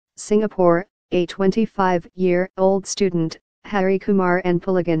Singapore, a 25-year-old student, Harry Kumar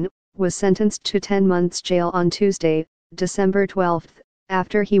Anpulagan, was sentenced to 10 months jail on Tuesday, December 12,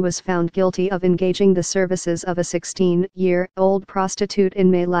 after he was found guilty of engaging the services of a 16-year-old prostitute in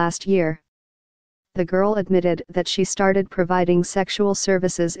May last year. The girl admitted that she started providing sexual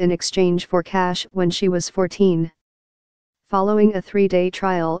services in exchange for cash when she was 14. Following a 3-day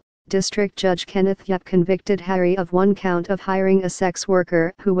trial, District Judge Kenneth Yap convicted Harry of 1 count of hiring a sex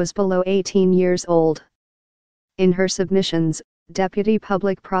worker who was below 18 years old. In her submissions, Deputy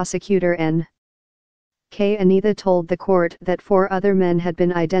Public Prosecutor N.K. Anitha told the court that 4 other men had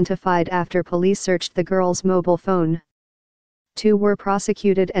been identified after police searched the girl's mobile phone. 2 were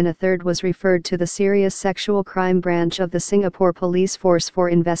prosecuted and a 3rd was referred to the Serious Sexual Crime Branch of the Singapore Police Force for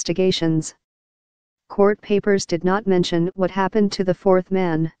investigations. Court papers did not mention what happened to the 4th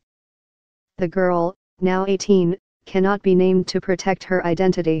man. The girl, now 18, cannot be named to protect her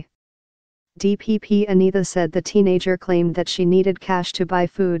identity. DPP Anitha said the teenager claimed that she needed cash to buy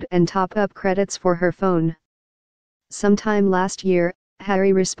food and top up credits for her phone. Sometime last year,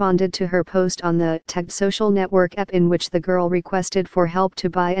 Harry responded to her post on the tagged social network app in which the girl requested for help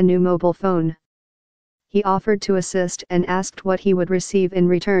to buy a new mobile phone. He offered to assist and asked what he would receive in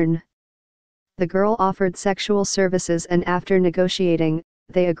return. The girl offered sexual services and after negotiating,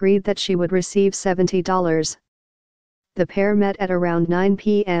 they agreed that she would receive $70. The pair met at around 9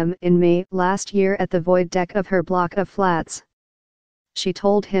 p.m. in May last year at the void deck of her block of flats. She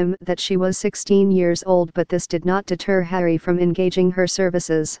told him that she was 16 years old, but this did not deter Harry from engaging her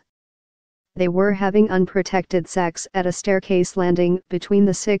services. They were having unprotected sex at a staircase landing between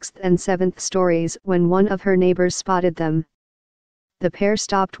the 6th and 7th stories when one of her neighbors spotted them. The pair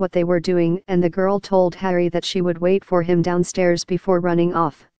stopped what they were doing and the girl told Harry that she would wait for him downstairs before running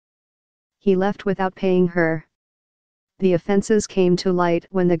off. He left without paying her. The offenses came to light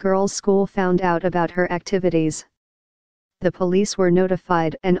when the girl's school found out about her activities. The police were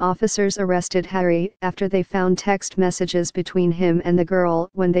notified and officers arrested Harry after they found text messages between him and the girl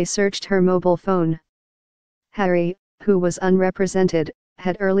when they searched her mobile phone. Harry, who was unrepresented,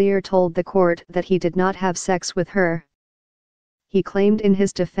 had earlier told the court that he did not have sex with her. He claimed in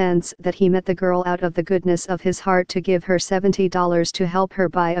his defense that he met the girl out of the goodness of his heart to give her $70 to help her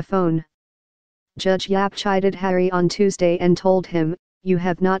buy a phone. Judge Yap chided Harry on Tuesday and told him, "You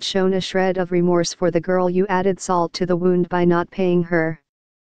have not shown a shred of remorse for the girl. You added salt to the wound by not paying her."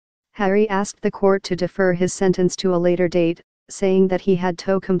 Harry asked the court to defer his sentence to a later date, saying that he had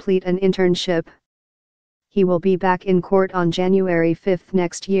to complete an internship. He will be back in court on January 5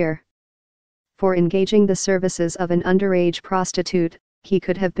 next year. For engaging the services of an underage prostitute, he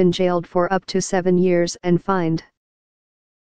could have been jailed for up to 7 years and fined.